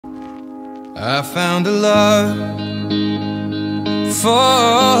I found a love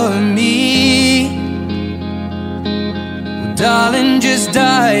for me. Well, darling, just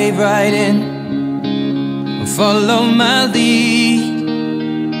dive right in and follow my lead.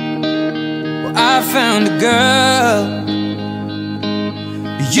 Well, I found a girl,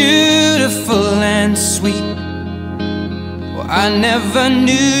 beautiful and sweet. Well, I never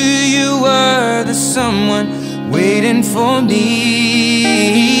knew you were the someone waiting for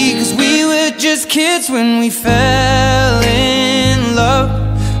me. 'Cause we were just kids when we fell in love,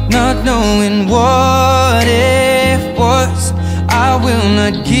 not knowing what it was. I will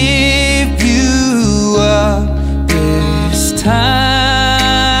not give you up this time.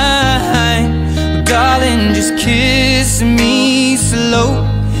 Well, darling, just kiss me slow.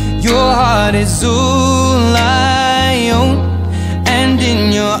 Your heart is all I own, and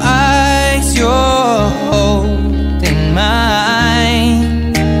in your eyes you're holding mine.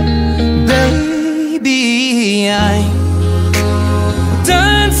 Baby, I'm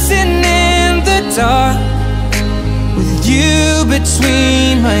dancing in the dark with you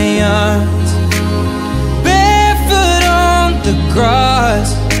between my arms, barefoot on the grass.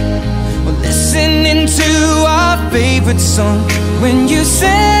 We're listening to our favorite song. When you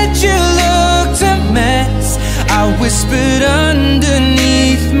said you looked a mess, I whispered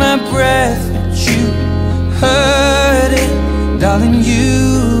underneath my breath, but you heard it. Darling, you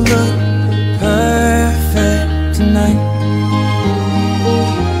look perfect tonight.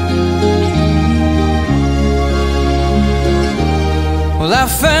 Well, I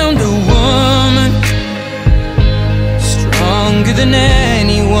found a woman stronger than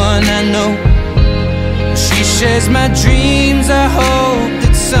anyone I know. She shares my dreams. I hope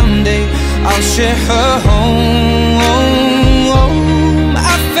that someday I'll share her home.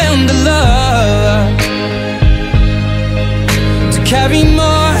 I found a love to carry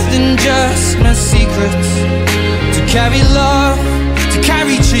more than just my secrets, to carry love, to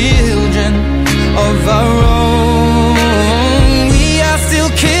carry children of our own. We are still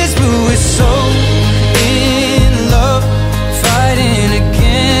kids, but we're so in love, fighting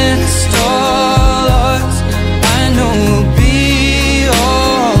against all odds. I know we'll be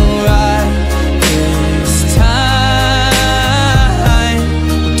alright this time.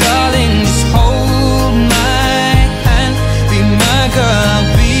 Darling, just hold my hand, be my girl, I'll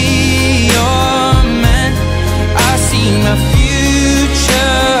be your man. I see my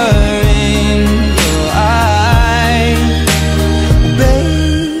future in your eyes.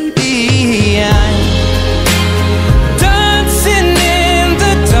 Baby, I'm dancing in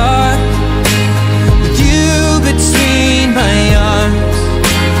the dark with you between my arms,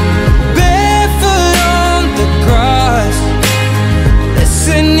 barefoot on the grass,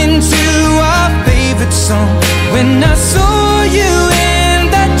 listening to our favorite song. When I saw you in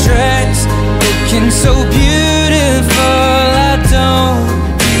that dress, looking so beautiful, I don't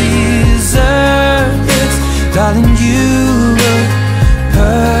deserve this. Darling, you look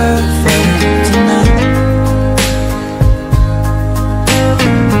perfect tonight.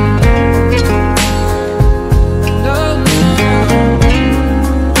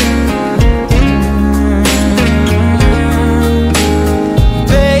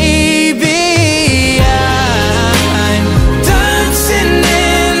 Baby, I'm dancing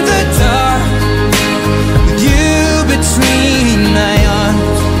in the dark with you between my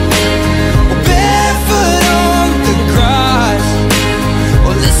arms, barefoot on the grass,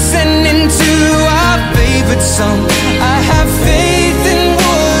 or listening to our favorite song. I have faith in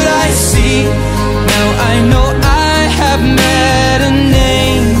what I see. Now I know I have met an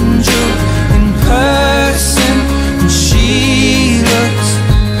angel in person, and she looks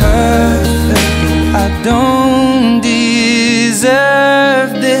perfect. I don't deserve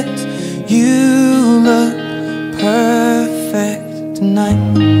this. You look perfect tonight.